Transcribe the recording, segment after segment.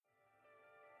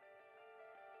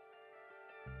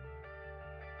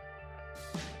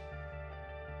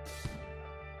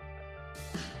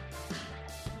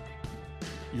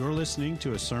You're listening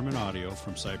to a sermon audio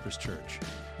from Cypress Church.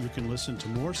 You can listen to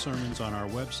more sermons on our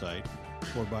website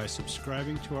or by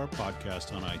subscribing to our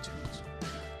podcast on iTunes.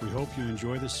 We hope you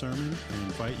enjoy the sermon and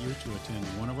invite you to attend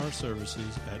one of our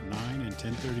services at 9 and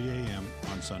 10:30 a.m.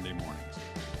 on Sunday mornings.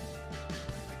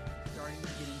 Starting to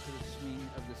get into the swing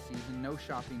of the season. No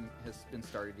shopping has been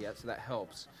started yet, so that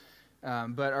helps.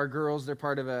 But our girls, they're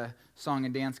part of a song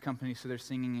and dance company, so they're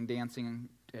singing and dancing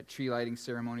at tree lighting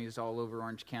ceremonies all over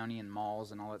Orange County and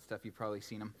malls and all that stuff. You've probably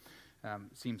seen them.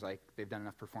 Seems like they've done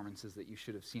enough performances that you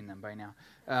should have seen them by now.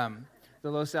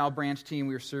 The Los Al branch team,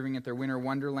 we were serving at their Winter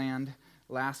Wonderland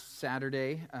last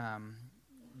Saturday.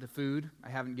 The food, I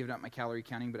haven't given up my calorie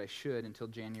counting, but I should until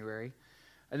January.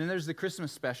 And then there's the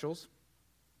Christmas specials.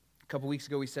 A couple weeks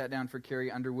ago, we sat down for Carrie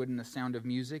Underwood and The Sound of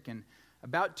Music, and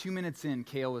about 2 minutes in,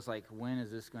 Kale was like, when is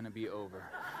this going to be over?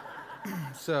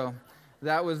 So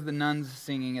that was the nuns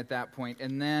singing at that point.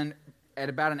 And then at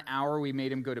about an hour, we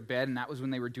made him go to bed, and that was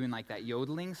when they were doing like that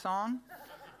yodeling song.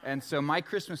 And so my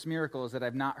Christmas miracle is that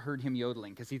I've not heard him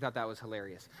yodeling because he thought that was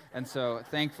hilarious. And so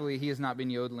thankfully, he has not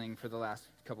been yodeling for the last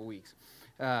couple weeks.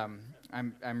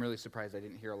 I'm really surprised I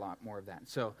didn't hear a lot more of that.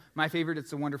 So my favorite,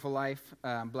 It's a Wonderful Life,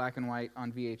 black and white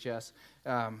on VHS,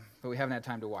 but we haven't had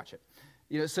time to watch it.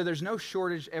 So there's no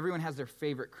shortage. Everyone has their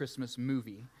favorite Christmas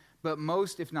movie, but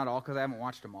most, if not all, because I haven't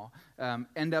watched them all,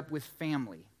 end up with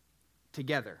family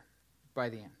together by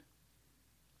the end.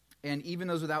 And even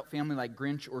those without family, like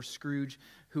Grinch or Scrooge,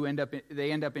 who end up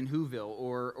in Whoville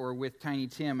or with Tiny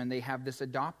Tim, and they have this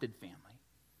adopted family.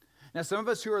 Now, some of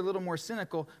us who are a little more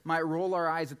cynical might roll our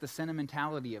eyes at the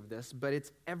sentimentality of this, but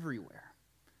it's everywhere.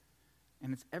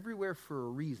 And it's everywhere for a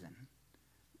reason,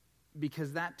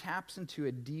 because that taps into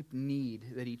a deep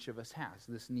need that each of us has,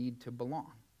 this need to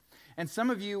belong. And some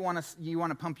of you want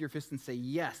to pump your fist and say,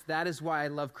 yes, that is why I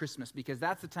love Christmas, because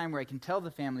that's the time where I can tell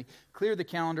the family, clear the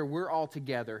calendar, we're all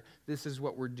together, this is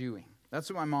what we're doing. That's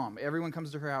what my mom, everyone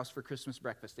comes to her house for Christmas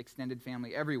breakfast, extended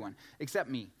family, everyone, except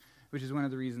me, which is one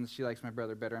of the reasons she likes my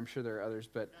brother better. I'm sure there are others,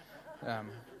 but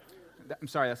I'm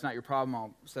sorry, that's not your problem.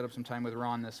 I'll set up some time with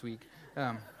Ron this week.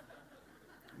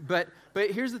 But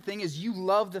here's the thing is you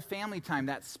love the family time,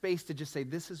 that space to just say,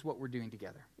 this is what we're doing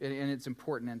together. And it's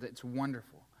important and it's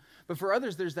wonderful. But for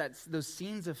others, there's those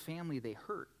scenes of family they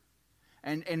hurt.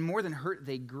 And more than hurt,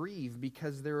 they grieve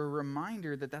because they're a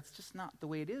reminder that that's just not the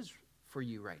way it is for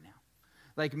you right now.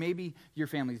 Like maybe your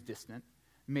family's distant.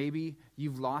 Maybe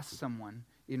you've lost someone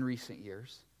in recent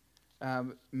years.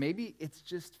 Maybe it's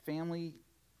just family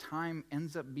time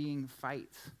ends up being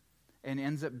fights and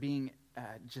ends up being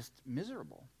just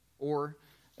miserable. Or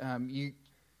you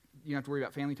don't have to worry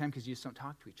about family time because you just don't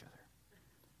talk to each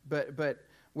other. But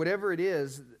whatever it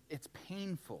is, it's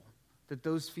painful that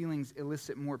those feelings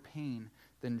elicit more pain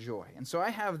than joy. And so I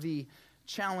have the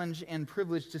challenge and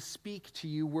privilege to speak to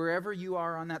you wherever you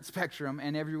are on that spectrum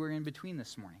and everywhere in between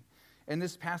this morning. And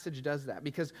this passage does that,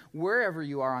 because wherever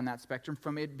you are on that spectrum,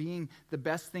 from it being the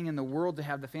best thing in the world to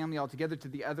have the family all together to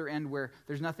the other end where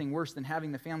there's nothing worse than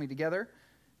having the family together,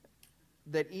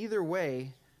 that either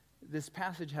way, this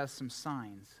passage has some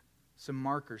signs, some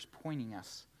markers pointing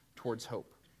us towards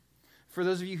hope. For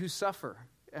those of you who suffer,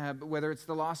 whether it's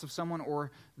the loss of someone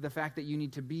or the fact that you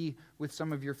need to be with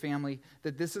some of your family,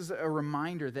 that this is a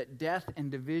reminder that death and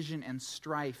division and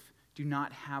strife do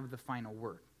not have the final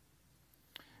word.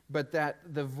 But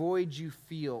that the void you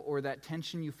feel or that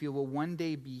tension you feel will one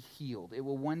day be healed. It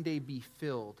will one day be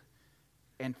filled,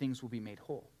 and things will be made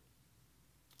whole.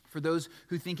 For those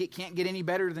who think it can't get any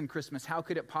better than Christmas, how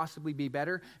could it possibly be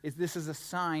better? This is a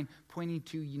sign pointing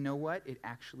to, you know what? It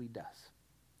actually does.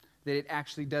 That it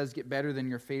actually does get better than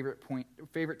your favorite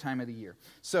time of the year.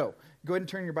 So, go ahead and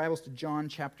turn your Bibles to John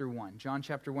chapter 1. John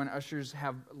chapter 1, ushers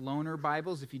have loaner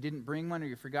Bibles. If you didn't bring one or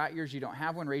you forgot yours, you don't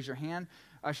have one, raise your hand.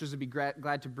 Ushers would be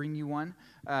glad to bring you one.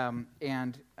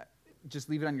 And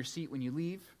just leave it on your seat when you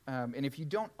leave. And if you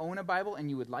don't own a Bible and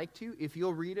you would like to, if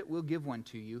you'll read it, we'll give one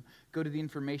to you. Go to the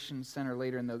information center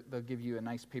later and they'll give you a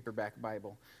nice paperback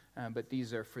Bible. But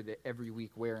these are for the every week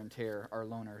wear and tear, our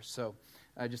loaners. So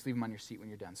just leave them on your seat when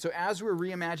you're done. So as we're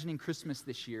reimagining Christmas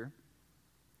this year,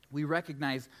 we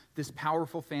recognize this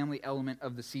powerful family element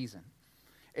of the season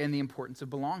and the importance of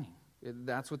belonging.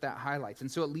 That's what that highlights. And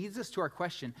so it leads us to our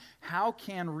question, how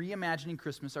can reimagining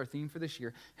Christmas, our theme for this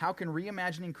year, how can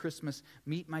reimagining Christmas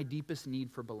meet my deepest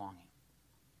need for belonging?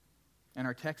 And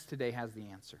our text today has the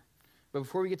answer. But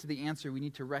before we get to the answer, we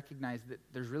need to recognize that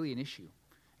there's really an issue.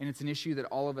 And it's an issue that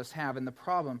all of us have. And the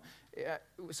problem,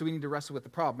 so we need to wrestle with the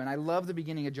problem. And I love the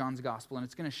beginning of John's gospel, and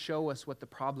it's going to show us what the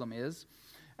problem is.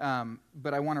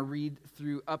 But I want to read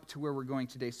through up to where we're going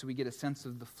today so we get a sense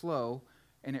of the flow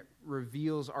and it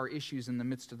reveals our issues in the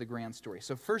midst of the grand story.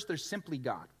 So first, there's simply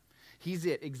God. He's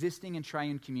it, existing in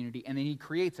triune community, and then he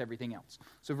creates everything else.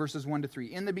 So verses 1 to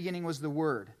 3. In the beginning was the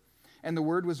Word, and the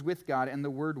Word was with God, and the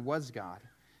Word was God.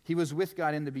 He was with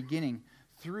God in the beginning.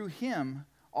 Through him,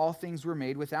 all things were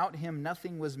made. Without him,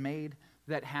 nothing was made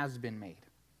that has been made.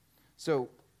 So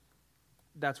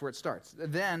that's where it starts.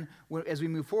 Then, as we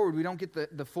move forward, we don't get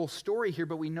the full story here,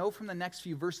 but we know from the next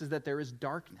few verses that there is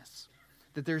darkness,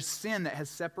 that there's sin that has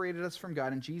separated us from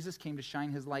God, and Jesus came to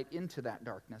shine his light into that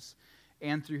darkness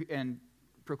and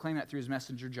proclaim that through his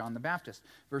messenger, John the Baptist.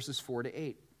 Verses 4 to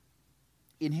 8.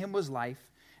 In him was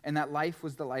life, and that life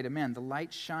was the light of men. The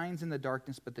light shines in the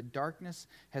darkness, but the darkness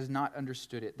has not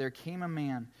understood it. There came a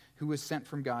man who was sent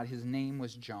from God. His name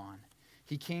was John.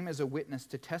 He came as a witness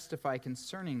to testify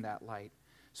concerning that light,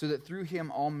 so that through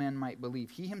him all men might believe.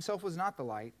 He himself was not the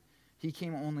light. He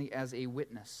came only as a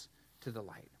witness to the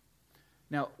light.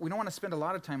 Now, we don't want to spend a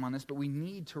lot of time on this, but we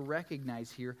need to recognize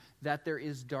here that there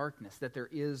is darkness, that there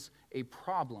is a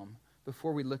problem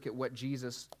before we look at what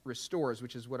Jesus restores,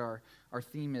 which is what our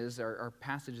theme is, our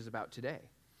passage is about today.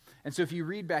 And so if you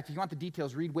read back, if you want the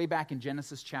details, read way back in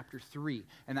Genesis chapter 3,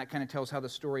 and that kind of tells how the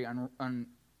story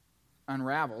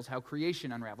unravels, how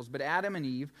creation unravels. But Adam and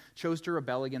Eve chose to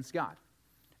rebel against God,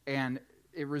 and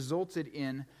it resulted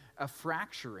in a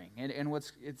fracturing.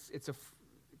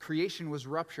 Creation was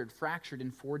fractured in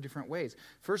 4 different ways.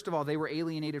 First of all, they were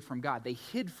alienated from God. They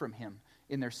hid from him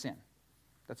in their sin.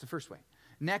 That's the first way.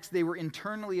 Next, they were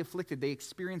internally afflicted. They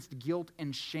experienced guilt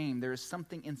and shame. There is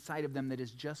something inside of them that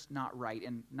is just not right,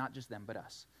 and not just them, but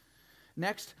us.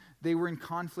 Next, they were in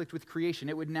conflict with creation.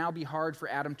 It would now be hard for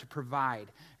Adam to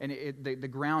provide, and the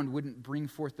ground wouldn't bring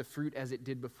forth the fruit as it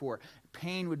did before.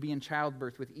 Pain would be in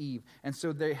childbirth with Eve, and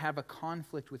so they have a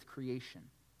conflict with creation.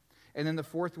 And then the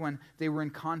fourth one, they were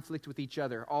in conflict with each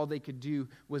other. All they could do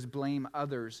was blame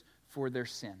others for their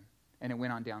sin, and it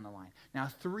went on down the line. Now,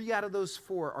 3 out of those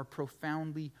 4 are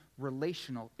profoundly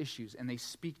relational issues, and they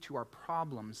speak to our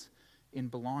problems in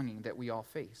belonging that we all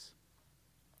face.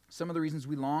 Some of the reasons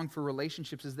we long for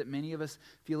relationships is that many of us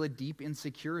feel a deep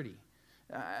insecurity.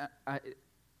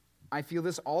 I feel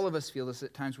this, all of us feel this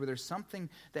at times, where there's something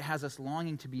that has us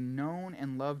longing to be known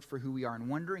and loved for who we are and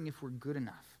wondering if we're good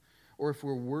enough or if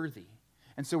we're worthy.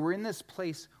 And so we're in this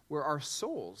place where our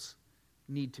souls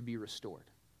need to be restored.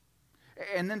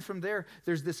 And then from there,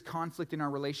 there's this conflict in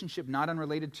our relationship, not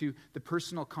unrelated to the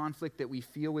personal conflict that we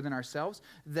feel within ourselves,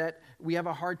 that we have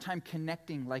a hard time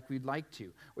connecting like we'd like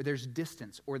to, or there's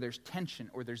distance, or there's tension,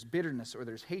 or there's bitterness, or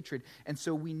there's hatred, and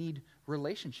so we need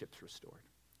relationships restored.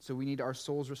 So we need our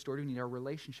souls restored, we need our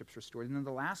relationships restored. And then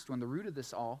the last one, the root of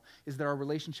this all, is that our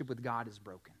relationship with God is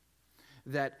broken.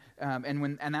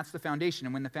 And that's the foundation.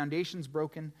 And when the foundation's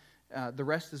broken, the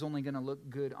rest is only going to look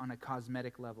good on a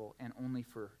cosmetic level and only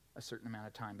for a certain amount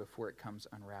of time before it comes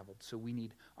unraveled. So we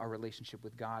need our relationship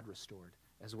with God restored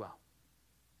as well.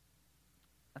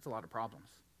 That's a lot of problems,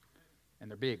 and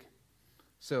they're big.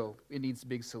 So it needs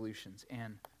big solutions,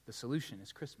 and the solution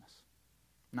is Christmas.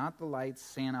 Not the lights,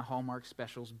 Santa, Hallmark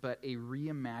specials, but a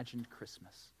reimagined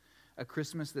Christmas. A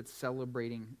Christmas that's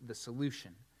celebrating the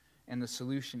solution. And the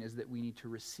solution is that we need to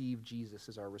receive Jesus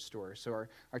as our restorer. So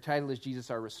our title is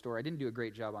Jesus Our Restorer. I didn't do a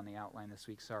great job on the outline this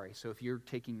week, sorry. So if you're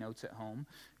taking notes at home,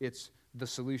 the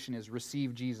solution is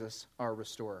receive Jesus Our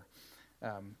Restorer.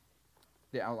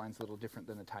 The outline's a little different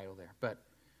than the title there.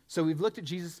 So we've looked at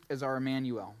Jesus as our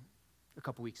Emmanuel a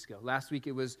couple weeks ago. Last week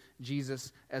it was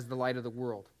Jesus as the light of the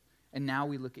world. And now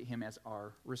we look at him as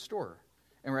our restorer.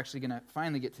 And we're actually going to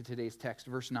finally get to today's text,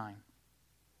 verse 9.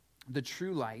 The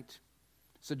true light.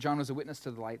 So John was a witness to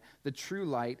the light. The true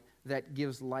light that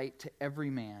gives light to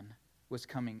every man was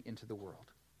coming into the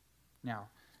world. Now,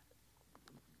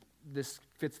 this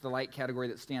fits the light category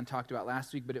that Stan talked about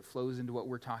last week, but it flows into what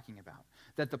we're talking about.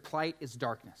 That the plight is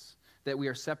darkness. That we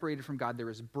are separated from God. There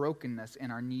is brokenness in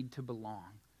our need to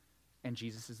belong. And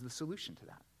Jesus is the solution to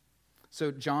that. So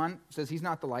John says he's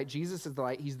not the light. Jesus is the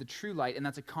light. He's the true light. And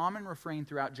that's a common refrain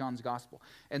throughout John's gospel.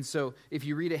 And so if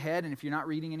you read ahead, and if you're not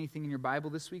reading anything in your Bible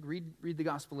this week, read the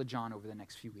Gospel of John over the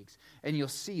next few weeks. And you'll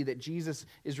see that Jesus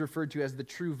is referred to as the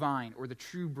true vine or the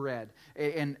true bread,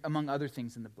 and among other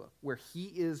things in the book, where he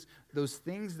is those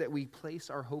things that we place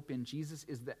our hope in. Jesus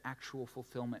is the actual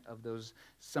fulfillment of those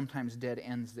sometimes dead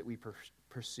ends that we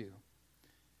pursue.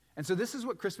 And so this is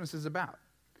what Christmas is about.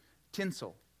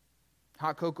 Tinsel.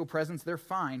 Hot cocoa presents, they're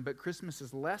fine, but Christmas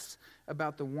is less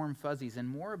about the warm fuzzies and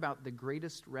more about the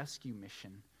greatest rescue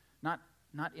mission, not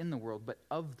in the world, but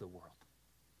of the world.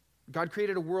 God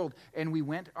created a world, and we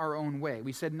went our own way.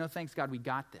 We said, no thanks, God, we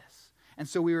got this. And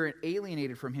so we were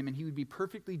alienated from him, and he would be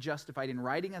perfectly justified in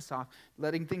writing us off,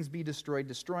 letting things be destroyed,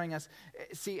 destroying us.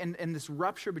 See, and this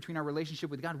rupture between our relationship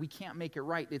with God, we can't make it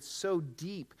right. It's so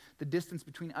deep, the distance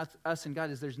between us and God,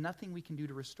 is there's nothing we can do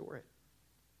to restore it.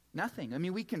 Nothing. I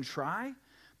mean, we can try,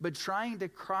 but trying to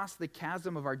cross the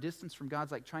chasm of our distance from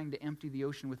God's like trying to empty the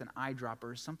ocean with an eyedropper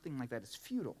or something like that. It's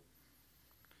futile.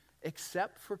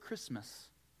 Except for Christmas,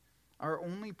 our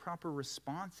only proper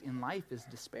response in life is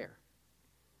despair.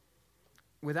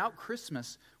 Without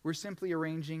Christmas, we're simply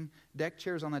arranging deck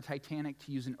chairs on the Titanic,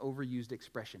 to use an overused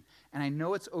expression. And I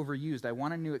know it's overused. I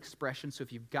want a new expression, so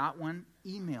if you've got one,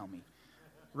 email me.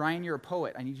 Ryan, you're a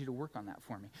poet. I need you to work on that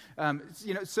for me.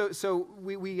 So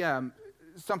we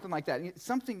something like that.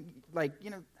 Something like,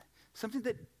 something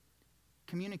that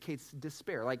communicates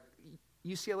despair. Like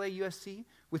UCLA, USC,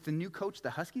 with the new coach the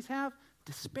Huskies have,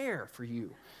 despair for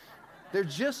you.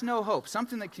 There's just no hope.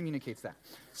 Something that communicates that.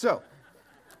 So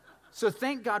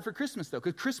thank God for Christmas, though,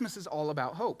 because Christmas is all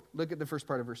about hope. Look at the first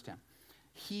part of verse 10.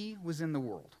 He was in the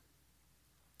world.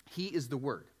 He is the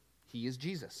Word. He is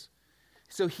Jesus.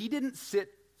 So he didn't sit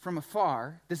from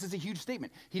afar. This is a huge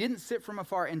statement. He didn't sit from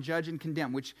afar and judge and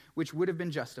condemn, which would have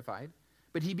been justified.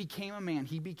 But he became a man.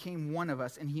 He became one of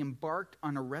us, and he embarked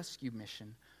on a rescue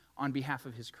mission on behalf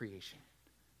of his creation.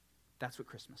 That's what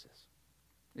Christmas is.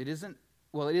 It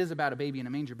is about a baby in a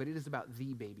manger, but it is about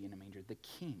the baby in a manger, the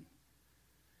King,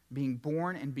 being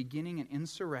born and beginning an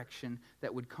insurrection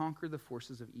that would conquer the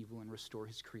forces of evil and restore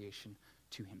his creation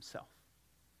to himself.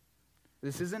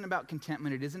 This isn't about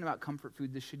contentment. It isn't about comfort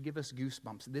food. This should give us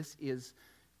goosebumps. This is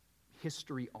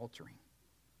history altering.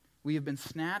 We have been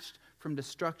snatched from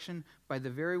destruction by the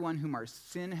very one whom our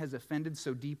sin has offended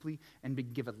so deeply, and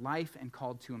been given life and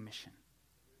called to a mission.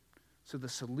 So the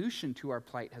solution to our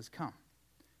plight has come.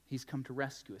 He's come to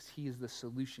rescue us. He is the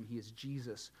solution. He is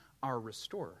Jesus, our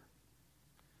restorer.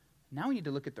 Now we need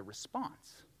to look at the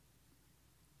response.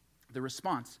 The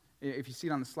response, if you see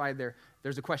it on the slide there,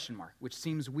 there's a question mark, which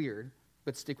seems weird,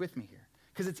 but stick with me here.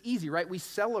 Because it's easy, right? We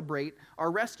celebrate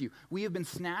our rescue. We have been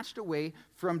snatched away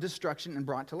from destruction and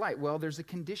brought to light. Well, there's a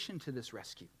condition to this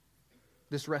rescue,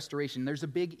 this restoration. There's a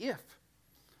big if.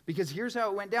 Because here's how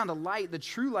it went down. The light, the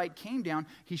true light came down.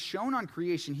 He shone on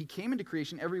creation. He came into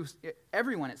creation.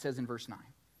 Everyone, it says in verse 9.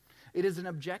 It is an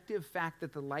objective fact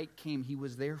that the light came. He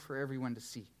was there for everyone to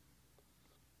see.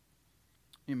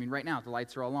 I mean, right now, the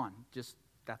lights are all on. Just,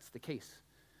 that's the case.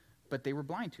 But they were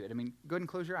blind to it. I mean, go ahead and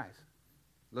close your eyes.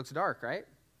 Looks dark, right?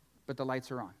 But the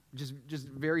lights are on. Just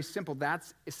very simple.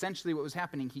 That's essentially what was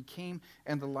happening. He came,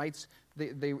 and the lights,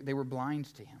 they were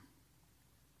blind to him.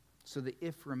 So the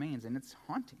if remains, and it's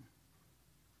haunting.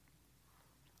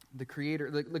 The Creator,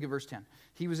 look at verse 10.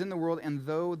 He was in the world, and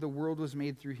though the world was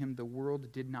made through him, the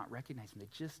world did not recognize him. They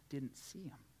just didn't see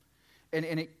him.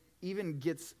 And it even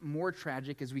gets more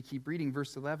tragic as we keep reading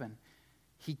verse 11.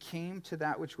 He came to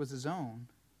that which was his own,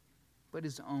 but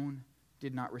his own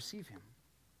did not receive him.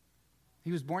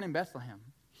 He was born in Bethlehem.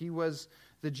 He was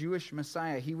the Jewish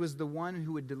Messiah. He was the one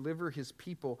who would deliver his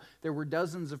people. There were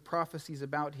dozens of prophecies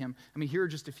about him. I mean, here are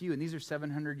just a few, and these are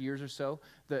 700 years or so.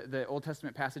 The Old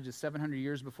Testament passage is 700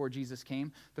 years before Jesus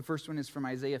came. The first one is from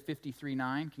Isaiah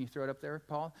 53:9. Can you throw it up there,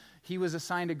 Paul? He was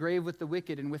assigned a grave with the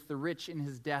wicked and with the rich in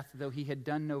his death, though he had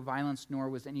done no violence, nor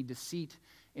was any deceit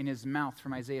in his mouth,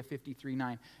 from Isaiah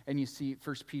 53:9. And you see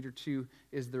 1 Peter 2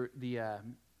 is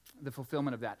the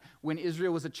fulfillment of that. When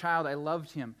Israel was a child, I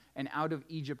loved him, and out of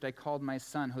Egypt I called my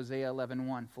son, Hosea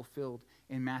 11:1, fulfilled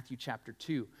in Matthew chapter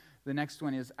 2. The next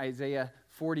one is Isaiah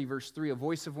 40, verse 3, a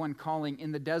voice of one calling,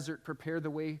 in the desert, prepare the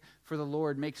way for the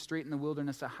Lord, make straight in the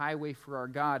wilderness a highway for our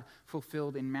God,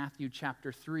 fulfilled in Matthew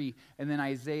chapter 3. And then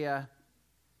Isaiah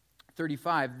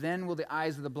 35, then will the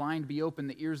eyes of the blind be opened,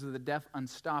 the ears of the deaf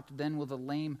unstopped. Then will the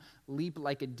lame leap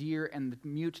like a deer, and the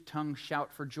mute tongue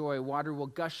shout for joy. Water will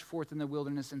gush forth in the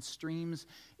wilderness and streams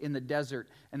in the desert.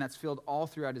 And that's filled all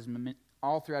throughout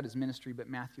his ministry, but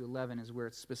Matthew 11 is where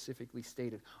it's specifically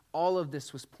stated. All of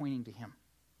this was pointing to him,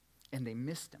 and they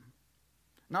missed him.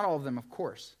 Not all of them, of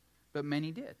course, but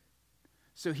many did.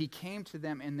 So he came to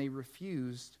them, and they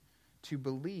refused to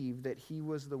believe that he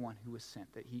was the one who was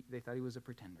sent, that they thought he was a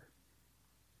pretender.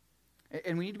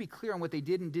 And we need to be clear on what they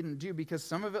did and didn't do, because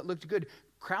some of it looked good.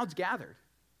 Crowds gathered.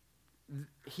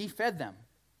 He fed them.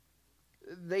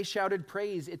 They shouted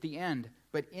praise at the end,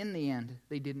 but in the end,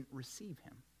 they didn't receive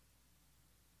him.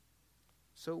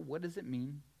 So what does it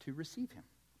mean to receive him?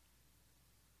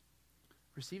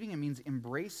 Receiving him means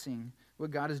embracing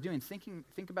what God is doing.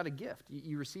 Think about a gift.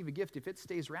 You receive a gift. If it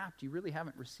stays wrapped, you really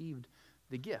haven't received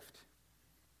the gift.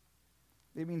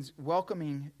 It means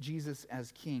welcoming Jesus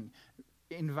as king.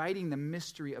 inviting the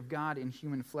mystery of God in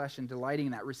human flesh and delighting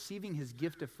in that, receiving his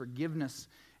gift of forgiveness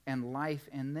and life,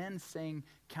 and then saying,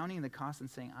 counting the cost and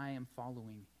saying, I am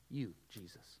following you,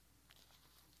 Jesus.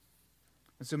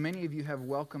 And so many of you have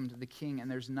welcomed the King,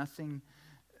 and there's nothing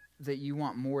that you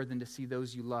want more than to see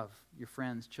those you love, your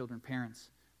friends, children, parents,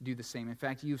 do the same. In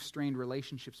fact, you've strained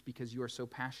relationships because you are so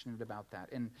passionate about that.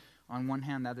 And on one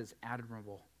hand, that is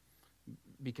admirable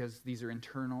because these are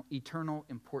eternal,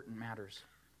 important matters.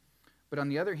 But on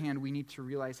the other hand, we need to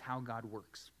realize how God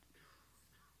works.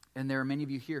 And there are many of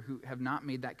you here who have not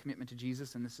made that commitment to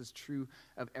Jesus, and this is true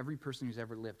of every person who's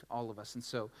ever lived, all of us. And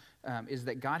so, is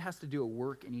that God has to do a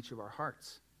work in each of our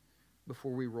hearts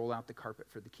before we roll out the carpet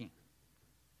for the King.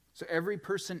 So every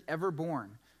person ever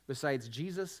born, besides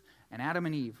Jesus and Adam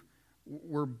and Eve,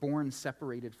 were born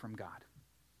separated from God.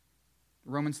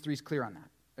 Romans 3 is clear on that.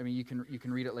 I mean, you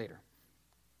can read it later.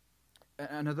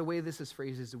 Another way this is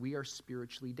phrased is we are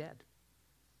spiritually dead.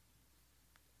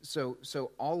 So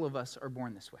all of us are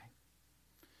born this way.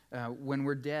 When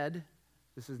we're dead,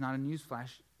 this is not a newsflash,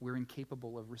 we're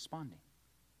incapable of responding.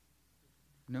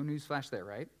 No newsflash there,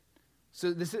 right?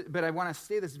 But I want to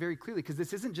say this very clearly because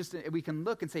this isn't just, we can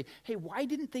look and say, hey, why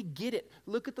didn't they get it?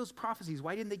 Look at those prophecies.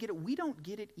 Why didn't they get it? We don't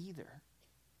get it either.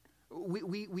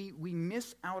 We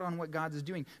miss out on what God is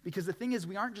doing because the thing is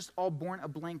we aren't just all born a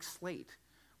blank slate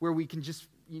where we can just,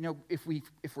 if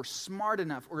we're smart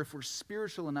enough or if we're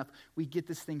spiritual enough, we get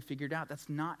this thing figured out. That's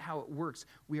not how it works.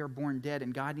 We are born dead,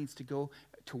 and God needs to go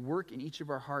to work in each of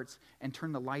our hearts and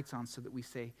turn the lights on so that we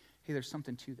say, hey, there's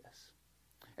something to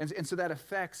this. And so that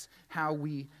affects how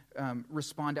we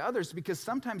respond to others, because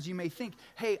sometimes you may think,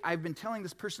 hey, I've been telling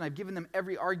this person, I've given them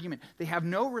every argument. They have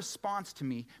no response to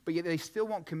me, but yet they still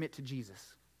won't commit to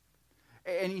Jesus.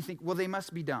 And you think, well, they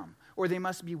must be dumb or they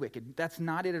must be wicked. That's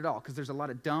not it at all, because there's a lot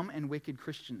of dumb and wicked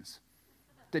Christians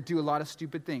that do a lot of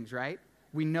stupid things, right?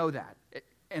 We know that,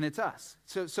 and it's us.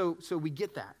 So we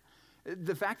get that.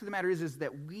 The fact of the matter is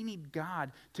that we need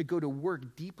God to go to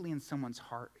work deeply in someone's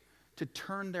heart, to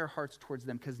turn their hearts towards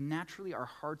them, because naturally our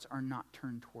hearts are not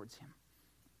turned towards him.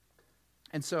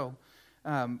 And so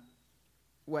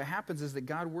what happens is that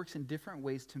God works in different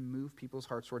ways to move people's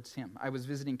hearts towards him. I was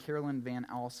visiting Carolyn Van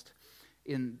Alst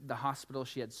in the hospital.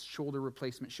 She had shoulder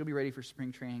replacement. She'll be ready for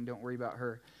spring training. Don't worry about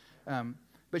her.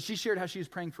 But she shared how she was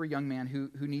praying for a young man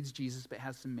who needs Jesus but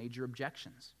has some major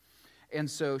objections. And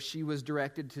so she was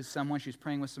directed to someone. She was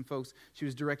praying with some folks. She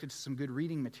was directed to some good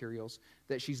reading materials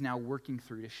that she's now working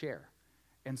through to share.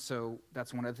 And so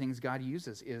that's one of the things God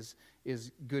uses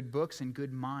is good books and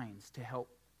good minds to help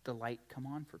the light come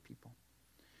on for people.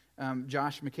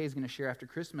 Josh McKay is going to share after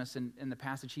Christmas, and the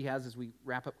passage he has as we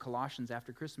wrap up Colossians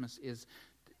after Christmas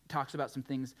talks about some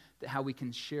things, that how we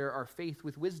can share our faith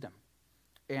with wisdom.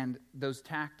 And those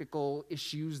tactical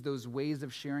issues, those ways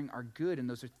of sharing are good, and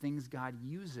those are things God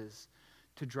uses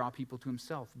to draw people to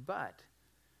himself. But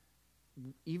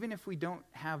even if we don't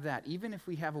have that, even if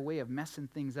we have a way of messing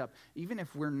things up, even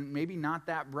if we're maybe not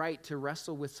that bright to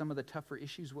wrestle with some of the tougher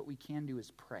issues, what we can do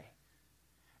is pray.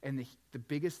 And the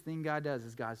biggest thing God does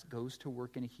is God goes to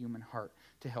work in a human heart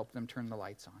to help them turn the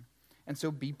lights on. And so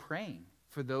be praying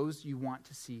for those you want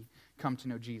to see come to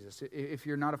know Jesus. If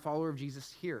you're not a follower of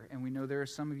Jesus here, and we know there are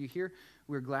some of you here,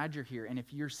 we're glad you're here. And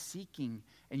if you're seeking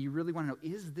and you really want to know,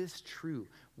 is this true?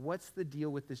 What's the deal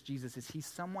with this Jesus? Is he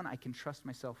someone I can trust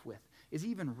myself with? Is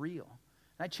he even real?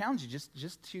 And I challenge you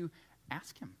just to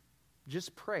ask him.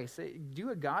 Just pray. Say, do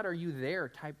a God, are you there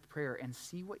type prayer, and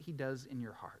see what he does in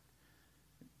your heart.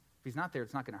 If he's not there,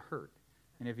 it's not going to hurt.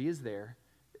 And if he is there,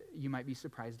 you might be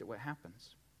surprised at what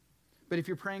happens. But if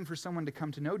you're praying for someone to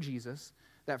come to know Jesus,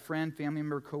 that friend, family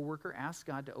member, coworker, ask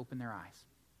God to open their eyes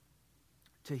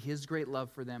to his great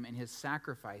love for them and his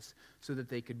sacrifice so that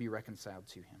they could be reconciled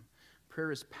to him.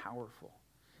 Prayer is powerful.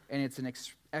 And it's an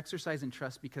exercise in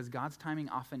trust, because God's timing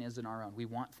often isn't our own. We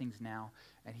want things now,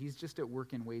 and he's just at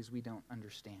work in ways we don't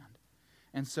understand.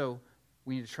 And so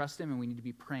we need to trust him, and we need to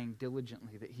be praying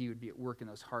diligently that he would be at work in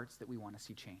those hearts that we want to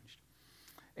see changed.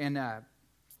 And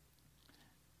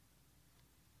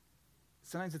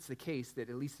sometimes it's the case that,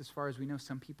 at least as far as we know,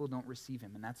 some people don't receive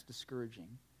him, and that's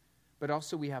discouraging. But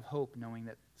also we have hope knowing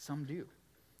that some do.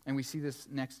 And we see this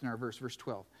next in our verse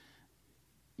 12.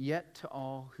 Yet to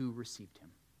all who received him.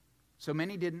 So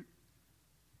many didn't,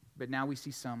 but now we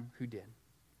see some who did.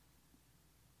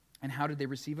 And how did they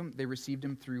receive him? They received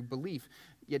him through belief.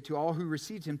 Yet to all who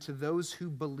received him, to those who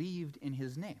believed in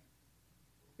his name.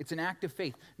 It's an act of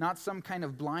faith, not some kind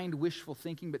of blind wishful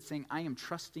thinking, but saying, I am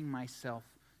trusting myself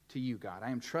to you, God. I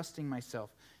am trusting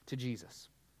myself to Jesus.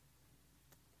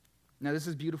 Now, this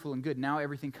is beautiful and good. Now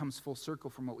everything comes full circle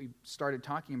from what we started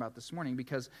talking about this morning,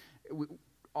 because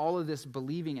all of this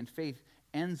believing and faith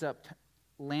ends up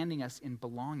landing us in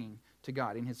belonging to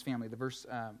God, in his family. The verse,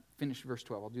 finish verse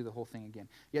 12. I'll do the whole thing again.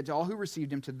 Yet to all who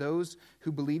received him, to those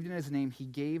who believed in his name, he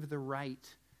gave the right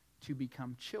to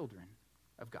become children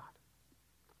of God.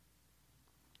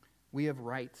 We have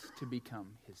rights to become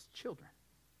his children.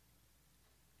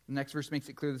 The next verse makes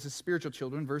it clear this is spiritual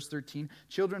children. Verse 13,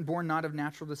 children born not of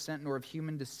natural descent, nor of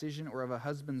human decision, or of a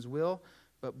husband's will,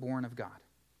 but born of God.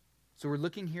 So we're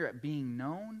looking here at being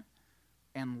known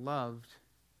and loved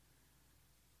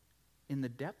in the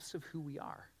depths of who we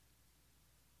are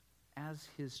as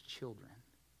his children.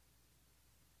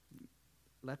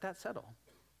 Let that settle.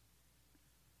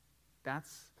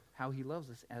 That's how he loves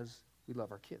us as we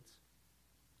love our kids.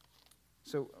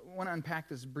 So I want to unpack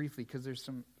this briefly because there's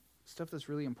some stuff that's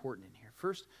really important in here.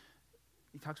 First,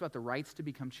 he talks about the rights to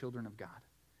become children of God.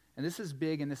 And this is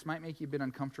big, and this might make you a bit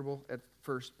uncomfortable at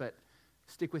first, but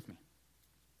stick with me.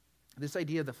 This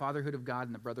idea of the fatherhood of God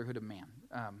and the brotherhood of man.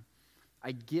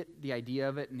 I get the idea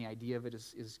of it, and the idea of it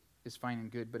is fine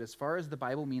and good. But as far as the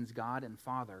Bible means God and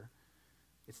Father,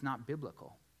 it's not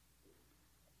biblical.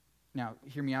 Now,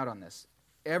 hear me out on this.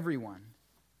 Everyone,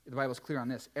 the Bible's clear on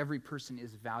this, every person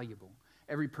is valuable.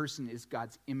 Every person is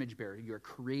God's image bearer. You are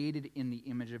created in the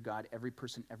image of God. Every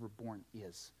person ever born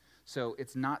is. So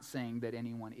it's not saying that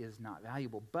anyone is not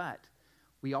valuable, but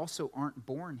we also aren't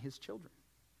born his children.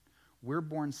 We're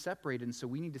born separated, and so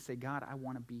we need to say, God, I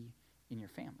want to be in your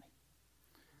family.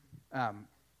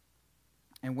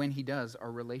 And when he does,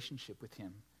 our relationship with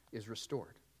him is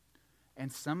restored.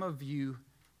 And some of you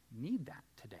need that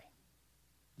today.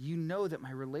 You know that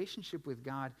my relationship with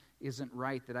God isn't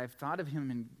right, that I've thought of him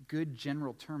in good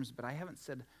general terms, but I haven't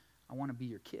said, I want to be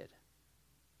your kid.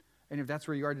 And if that's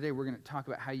where you are today, we're going to talk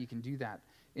about how you can do that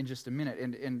in just a minute.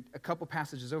 And a couple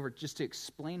passages over, just to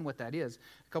explain what that is,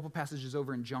 a couple passages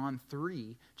over in John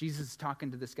 3, Jesus is talking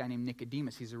to this guy named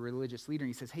Nicodemus. He's a religious leader, and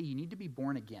he says, hey, you need to be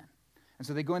born again. And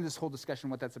so they go into this whole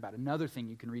discussion what that's about. Another thing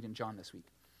you can read in John this week.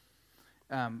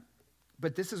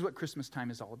 But this is what Christmas time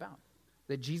is all about.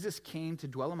 That Jesus came to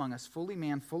dwell among us, fully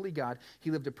man, fully God.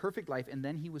 He lived a perfect life, and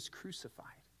then he was crucified.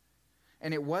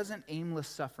 And it wasn't aimless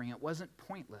suffering. It wasn't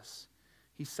pointless.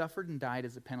 He suffered and died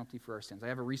as a penalty for our sins. I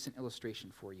have a recent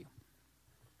illustration for you.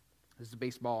 This is a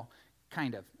baseball,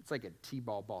 kind of. It's like a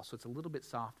T-ball ball, so it's a little bit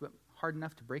soft, but hard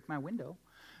enough to break my window.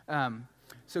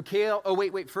 So Kale,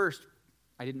 first,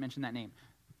 I didn't mention that name.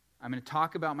 I'm going to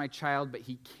talk about my child, but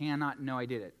he cannot know I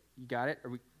did it. You got it?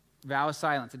 Vow of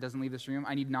silence. It doesn't leave this room.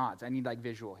 I need nods. I need like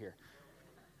visual here.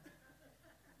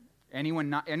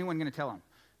 Anyone going to tell him?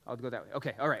 I'll go that way.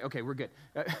 Okay, all right, okay, we're good.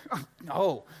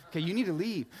 No, okay, you need to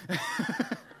leave.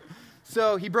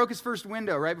 So he broke his first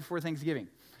window right before Thanksgiving.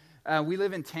 We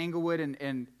live in Tanglewood,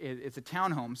 and it's a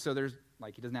townhome, so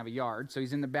he doesn't have a yard, so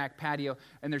he's in the back patio,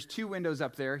 and there's two windows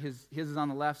up there. His is on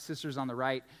the left, sister's on the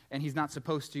right, and he's not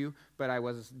supposed to, but I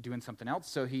was doing something else,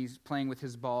 so he's playing with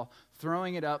his ball,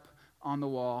 throwing it up on the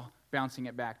wall, bouncing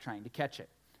it back, trying to catch it.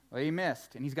 Well, he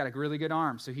missed, and he's got a really good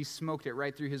arm, so he smoked it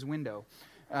right through his window.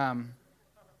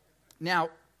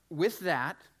 Now, with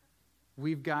that,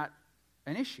 we've got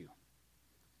an issue.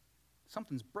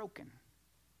 Something's broken.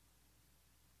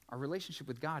 Our relationship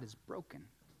with God is broken.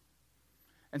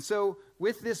 And so,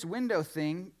 with this window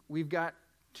thing, we've got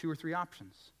 2 or 3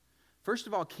 options. First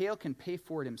of all, Cale can pay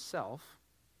for it himself,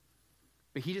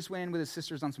 but he just went in with his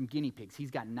sisters on some guinea pigs.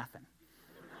 He's got nothing.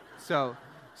 So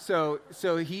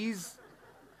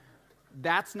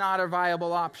that's not a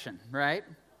viable option, right?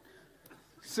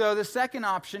 So the second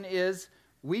option is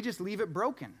we just leave it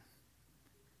broken.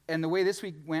 And the way this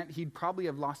week went, he'd probably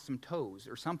have lost some toes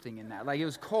or something in that. Like it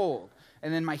was cold.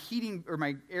 And then my heating or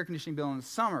my air conditioning bill in the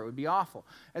summer would be awful.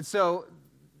 And so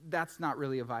that's not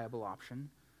really a viable option.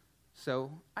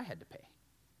 So I had to pay.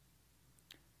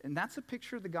 And that's a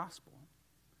picture of the gospel.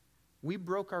 We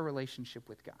broke our relationship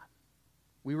with God.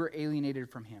 We were alienated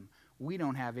from him. We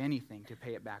don't have anything to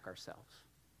pay it back ourselves.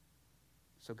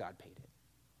 So God paid it.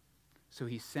 So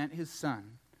he sent his son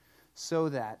so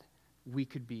that we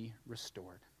could be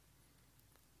restored.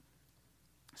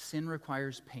 Sin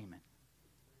requires payment.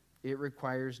 It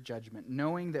requires judgment.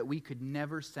 Knowing that we could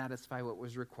never satisfy what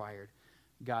was required,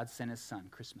 God sent his son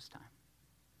Christmas time.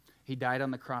 He died on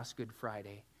the cross Good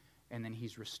Friday, and then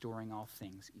he's restoring all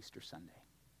things Easter Sunday.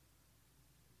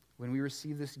 When we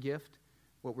receive this gift,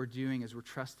 what we're doing is we're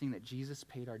trusting that Jesus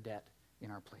paid our debt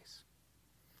in our place.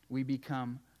 We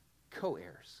become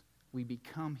co-heirs. We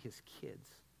become his kids.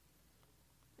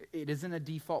 It isn't a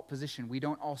default position. We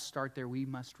don't all start there. We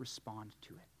must respond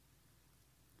to it.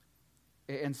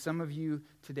 And some of you,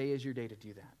 today is your day to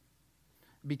do that.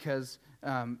 Because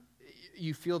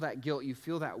you feel that guilt, you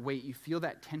feel that weight, you feel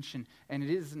that tension, and it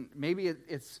isn't, maybe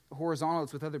it's horizontal,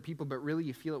 it's with other people, but really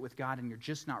you feel it with God and you're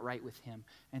just not right with him.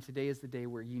 And today is the day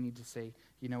where you need to say,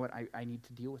 you know what, I need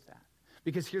to deal with that.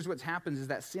 Because here's what happens is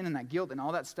that sin and that guilt and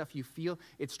all that stuff you feel,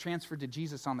 it's transferred to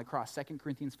Jesus on the cross. 2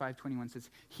 Corinthians 5:21 says,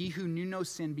 he who knew no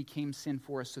sin became sin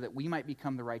for us so that we might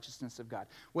become the righteousness of God.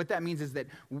 What that means is that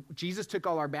Jesus took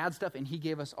all our bad stuff and he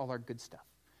gave us all our good stuff.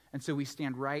 And so we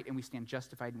stand right and we stand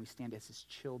justified and we stand as his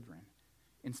children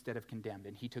instead of condemned.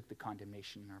 And he took the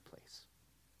condemnation in our place.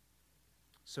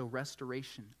 So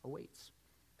restoration awaits.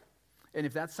 And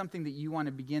if that's something that you want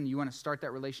to begin, you want to start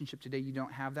that relationship today, you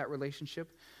don't have that relationship,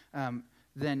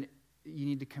 then you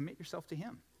need to commit yourself to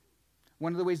him.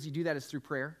 One of the ways you do that is through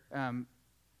prayer.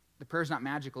 The prayer is not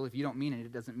magical. If you don't mean it,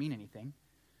 it doesn't mean anything.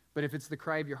 But if it's the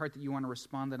cry of your heart that you want to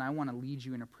respond, then I want to lead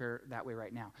you in a prayer that way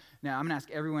right now. Now, I'm going to ask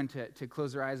everyone to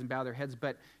close their eyes and bow their heads,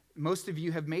 but most of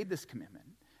you have made this commitment.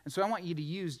 And so I want you to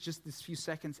use just this few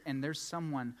seconds, and there's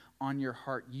someone on your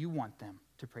heart, you want them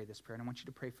to pray this prayer, and I want you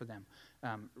to pray for them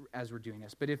as we're doing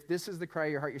this. But if this is the cry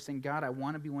of your heart, you're saying, God, I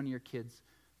want to be one of your kids,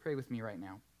 pray with me right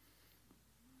now.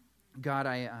 God,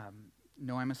 I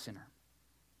know I'm a sinner,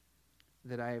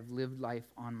 that I have lived life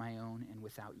on my own and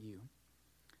without you.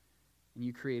 And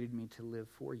you created me to live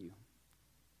for you.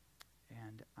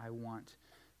 And I want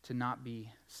to not be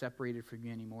separated from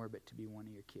you anymore, but to be one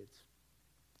of your kids.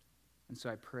 And so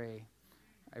I pray,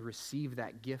 I receive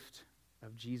that gift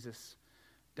of Jesus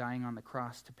dying on the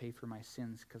cross to pay for my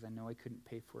sins because I know I couldn't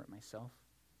pay for it myself.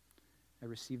 I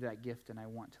receive that gift and I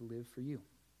want to live for you.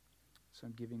 So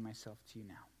I'm giving myself to you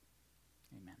now.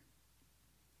 Amen.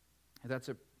 If that's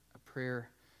a prayer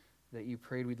that you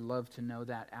prayed, we'd love to know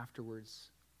that afterwards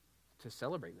to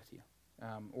celebrate with you.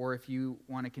 Or if you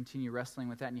want to continue wrestling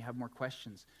with that and you have more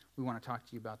questions, we want to talk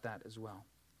to you about that as well.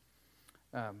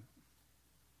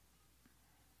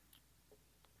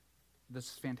 This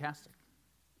is fantastic.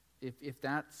 If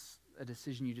that's a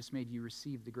decision you just made, you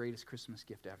received the greatest Christmas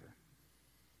gift ever.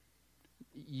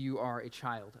 You are a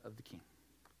child of the King.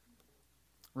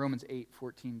 Romans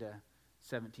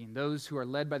 8:14-17. Those who are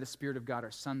led by the Spirit of God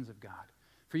are sons of God.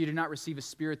 For you did not receive a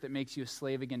spirit that makes you a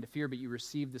slave again to fear, but you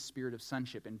received the spirit of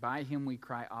sonship, and by him we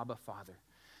cry, Abba, Father.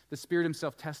 The Spirit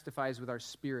himself testifies with our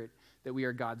spirit that we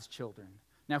are God's children.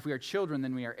 Now if we are children,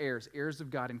 then we are heirs, heirs of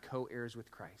God and co-heirs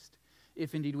with Christ,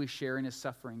 if indeed we share in his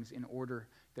sufferings, in order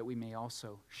that we may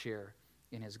also share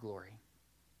in his glory.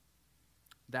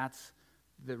 That's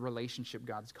the relationship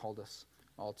God's called us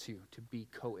all to be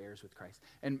co-heirs with Christ.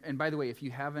 And by the way, if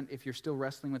you're still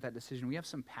wrestling with that decision, we have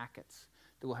some packets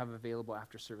that we'll have available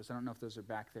after service. I don't know if those are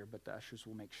back there, but the ushers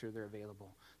will make sure they're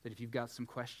available. That if you've got some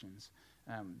questions,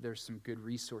 there's some good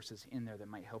resources in there that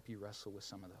might help you wrestle with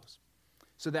some of those.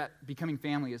 So that becoming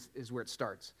family is where it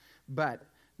starts. But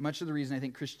much of the reason I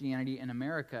think Christianity in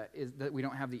America is that we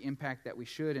don't have the impact that we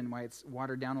should, and why it's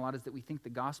watered down a lot, is that we think the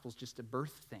gospel's just a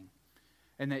birth thing.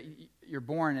 And that you're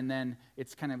born and then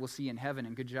it's kind of, we'll see you in heaven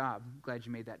and good job. Glad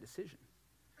you made that decision.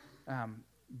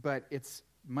 But it's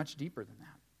much deeper than that.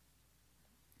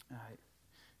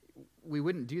 We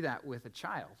wouldn't do that with a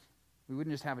child. We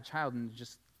wouldn't just have a child and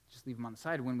just leave them on the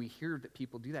side. When we hear that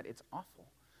people do that, it's awful.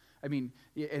 I mean,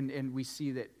 and we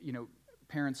see that,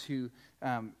 parents who,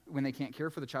 when they can't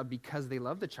care for the child because they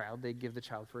love the child, they give the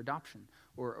child for adoption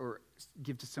or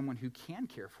give to someone who can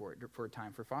care for it for a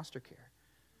time for foster care.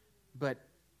 But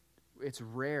it's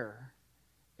rare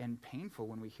and painful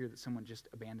when we hear that someone just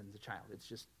abandons a child. It's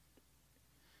just,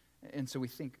 and so we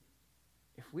think,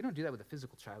 if we don't do that with a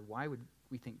physical child, why would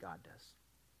we think God does?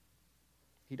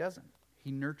 He doesn't.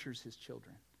 He nurtures his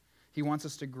children. He wants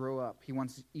us to grow up. He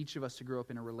wants each of us to grow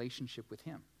up in a relationship with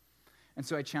him. And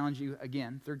so I challenge you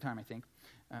again, third time I think.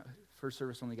 First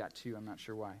service only got 2, I'm not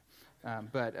sure why.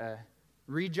 But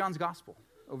read John's gospel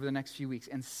over the next few weeks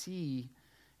and see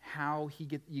how you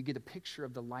get a picture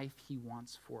of the life he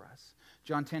wants for us.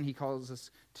 John 10, he calls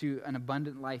us to an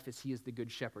abundant life as he is the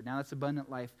good shepherd. Now that's abundant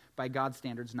life by God's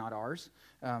standards, not ours,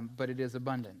 but it is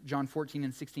abundant. John 14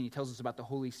 and 16, he tells us about the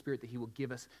Holy Spirit that he will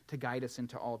give us to guide us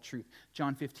into all truth.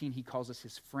 John 15, he calls us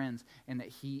his friends and that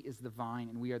he is the vine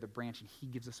and we are the branch and he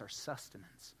gives us our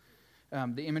sustenance.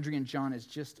 The imagery in John is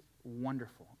just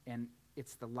wonderful, and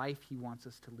it's the life he wants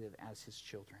us to live as his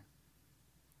children.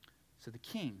 So the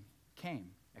King came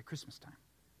at Christmas time.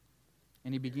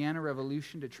 And he began a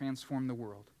revolution to transform the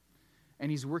world.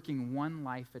 And he's working one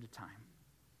life at a time.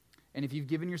 And if you've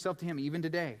given yourself to him, even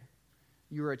today,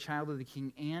 you are a child of the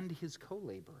King and his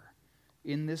co-laborer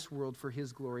in this world for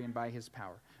his glory and by his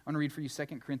power. I want to read for you 2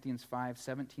 Corinthians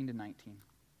 5:17-19.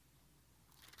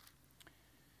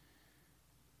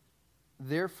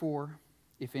 Therefore,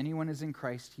 if anyone is in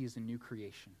Christ, he is a new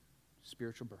creation.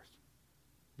 spiritual birth.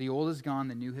 The old is gone,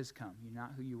 the new has come. You're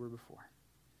not who you were before.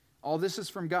 All this is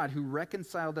from God, who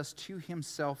reconciled us to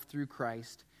himself through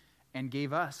Christ and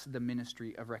gave us the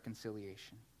ministry of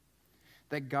reconciliation.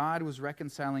 That God was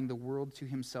reconciling the world to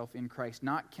himself in Christ,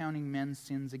 not counting men's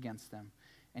sins against them,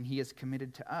 and he has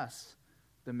committed to us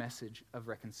the message of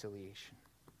reconciliation.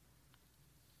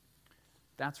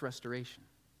 That's restoration.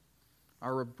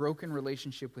 Our broken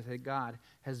relationship with God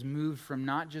has moved from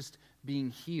not just being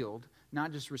healed,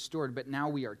 not just restored, but now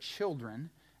we are children,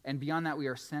 and beyond that we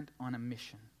are sent on a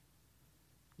mission.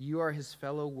 You are his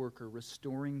fellow worker,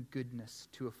 restoring goodness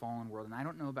to a fallen world. And I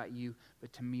don't know about you,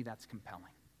 but to me that's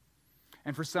compelling.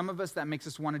 And for some of us, that makes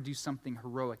us want to do something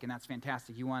heroic, and that's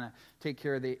fantastic. You want to take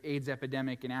care of the AIDS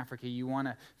epidemic in Africa. You want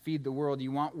to feed the world.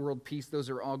 You want world peace. Those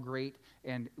are all great,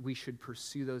 and we should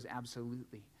pursue those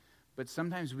absolutely. But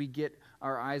sometimes we get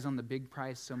our eyes on the big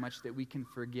prize so much that we can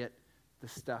forget the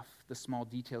stuff, the small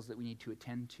details that we need to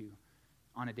attend to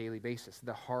on a daily basis,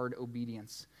 the hard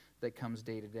obedience that comes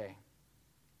day to day.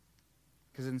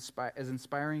 Because as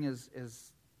inspiring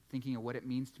as thinking of what it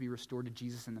means to be restored to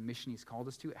Jesus and the mission he's called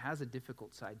us to, it has a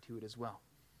difficult side to it as well.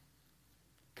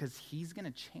 Because he's going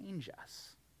to change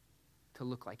us to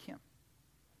look like him.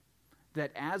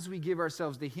 That as we give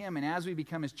ourselves to him and as we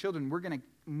become his children, we're going to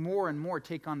more and more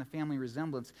take on the family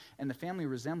resemblance. And the family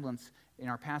resemblance in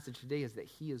our passage today is that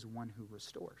he is one who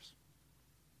restores.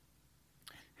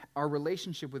 Our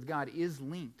relationship with God is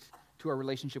linked to our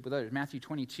relationship with others. Matthew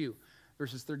 22,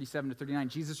 verses 37 to 39.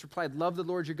 Jesus replied, "Love the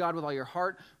Lord your God with all your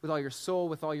heart, with all your soul,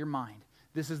 with all your mind.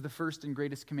 This is the first and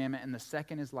greatest commandment, and the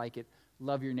second is like it.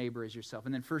 Love your neighbor as yourself."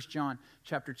 And then 1 John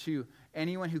chapter 2,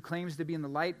 "Anyone who claims to be in the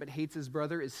light but hates his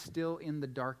brother is still in the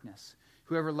darkness.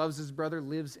 Whoever loves his brother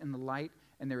lives in the light,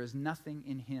 and there is nothing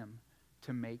in him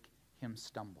to make him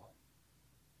stumble."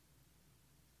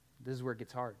 This is where it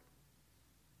gets hard.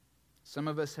 Some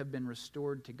of us have been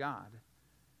restored to God,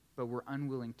 but we're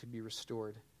unwilling to be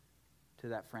restored to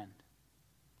that friend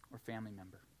or family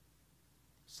member,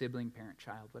 sibling, parent,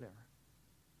 child, whatever.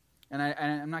 And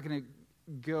I'm not going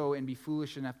to go and be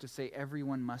foolish enough to say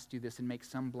everyone must do this and make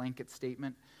some blanket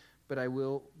statement, but I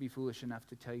will be foolish enough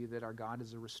to tell you that our God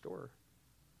is a restorer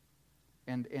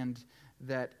and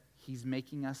that he's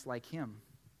making us like him.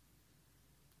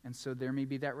 And so there may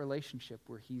be that relationship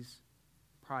where he's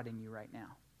prodding you right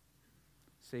now,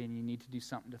 saying you need to do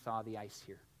something to thaw the ice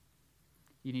here.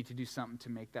 You need to do something to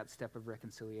make that step of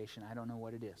reconciliation. I don't know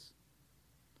what it is.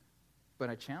 But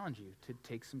I challenge you to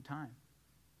take some time,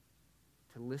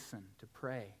 to listen, to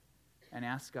pray, and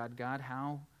ask God, God,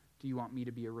 how do you want me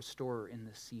to be a restorer in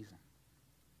this season?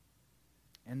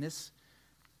 And this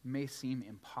may seem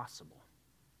impossible,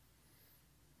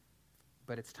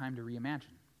 but it's time to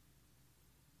reimagine.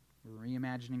 We're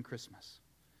reimagining Christmas.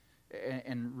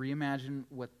 And reimagine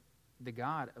what the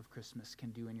God of Christmas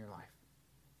can do in your life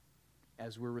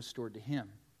as we're restored to him,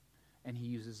 and he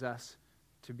uses us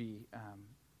to be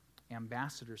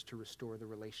ambassadors to restore the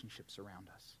relationships around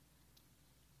us.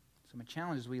 So my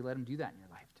challenge is, will you let him do that in your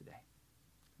life today?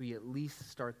 Will you at least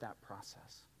start that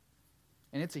process?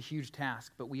 And it's a huge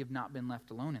task, but we have not been left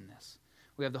alone in this.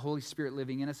 We have the Holy Spirit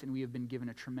living in us, and we have been given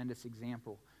a tremendous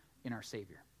example in our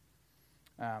Savior.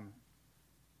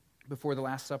 Before the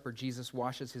Last Supper, Jesus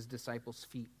washes his disciples'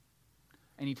 feet,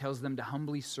 and he tells them to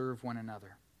humbly serve one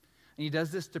another. And he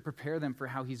does this to prepare them for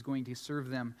how he's going to serve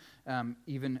them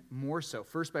even more so.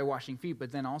 First by washing feet,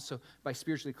 but then also by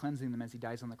spiritually cleansing them as he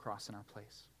dies on the cross in our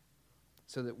place,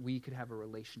 so that we could have a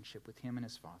relationship with him and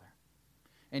his Father.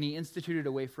 And he instituted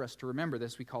a way for us to remember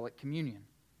this. We call it communion.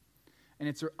 And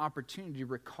it's an opportunity to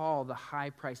recall the high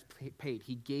price paid.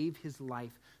 He gave his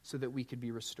life so that we could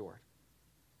be restored.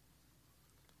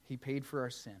 He paid for our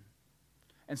sin.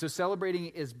 And so celebrating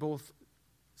is both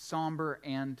somber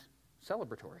and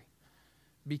celebratory,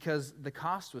 because the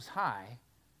cost was high,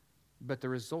 but the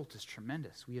result is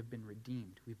tremendous. We have been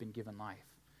redeemed. We've been given life.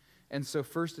 And so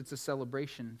first, it's a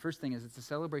celebration. First thing is, it's a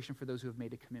celebration for those who have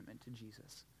made a commitment to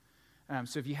Jesus.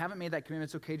 So if you haven't made that commitment,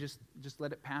 it's okay. Just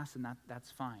let it pass, and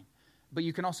that's fine. But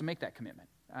you can also make that commitment.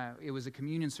 It was a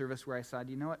communion service where I said,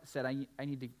 you know what? I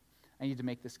need to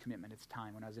make this commitment. It's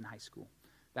time. When I was in high school,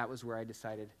 that was where I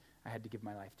decided I had to give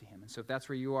my life to him. And so if that's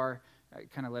where you are,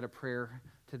 kind of let a prayer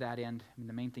to that end. I mean,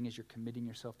 the main thing is you're committing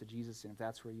yourself to Jesus, and if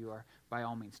that's where you are, by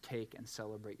all means, take and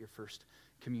celebrate your first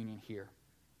communion here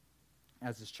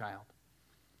as his child.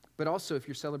 But also, if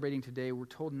you're celebrating today, we're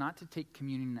told not to take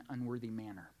communion in an unworthy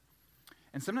manner.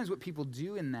 And sometimes what people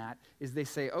do in that is they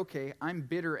say, okay, I'm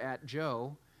bitter at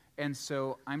Joe, and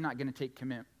so I'm not going to take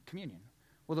communion.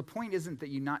 Well, the point isn't that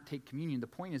you not take communion. The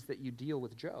point is that you deal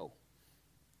with Joe.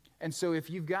 And so if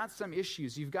you've got some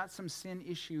issues, you've got some sin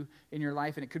issue in your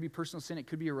life, and it could be personal sin, it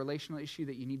could be a relational issue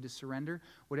that you need to surrender,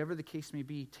 whatever the case may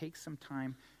be, take some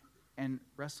time and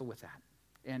wrestle with that.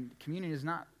 And communion is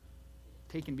not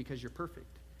taken because you're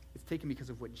perfect. It's taken because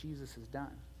of what Jesus has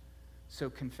done. So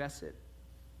confess it.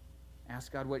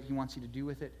 Ask God what he wants you to do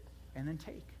with it, and then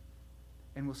take.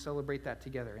 And we'll celebrate that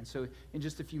together. And so in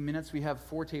just a few minutes, we have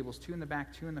 4 tables, 2 in the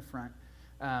back, 2 in the front.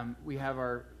 We have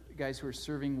our guys who are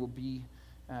serving will be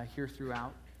here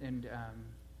throughout, and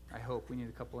I hope we need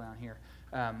a couple down here.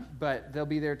 But they'll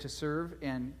be there to serve,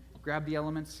 and grab the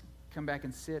elements, come back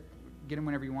and sit, get them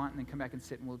whenever you want, and then come back and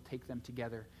sit, and we'll take them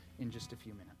together in just a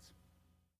few minutes.